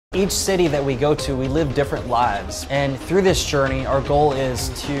Each city that we go to, we live different lives. And through this journey, our goal is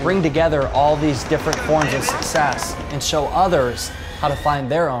to bring together all these different forms of success and show others how to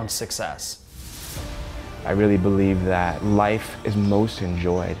find their own success. I really believe that life is most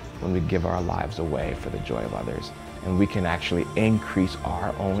enjoyed when we give our lives away for the joy of others. And we can actually increase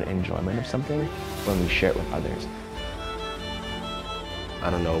our own enjoyment of something when we share it with others. I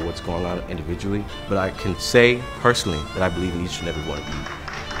don't know what's going on individually, but I can say personally that I believe in each and every one of you.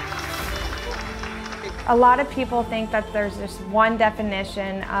 A lot of people think that there's just one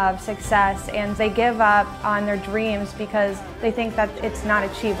definition of success and they give up on their dreams because they think that it's not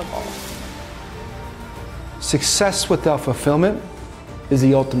achievable. Success without fulfillment is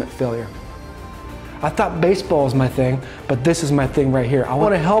the ultimate failure. I thought baseball was my thing, but this is my thing right here. I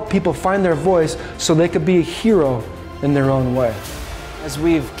want to help people find their voice so they could be a hero in their own way. As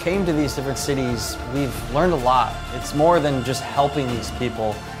we've came to these different cities, we've learned a lot. It's more than just helping these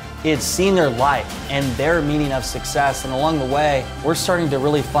people. It's seeing their life and their meaning of success, and along the way, we're starting to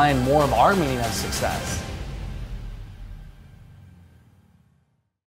really find more of our meaning of success.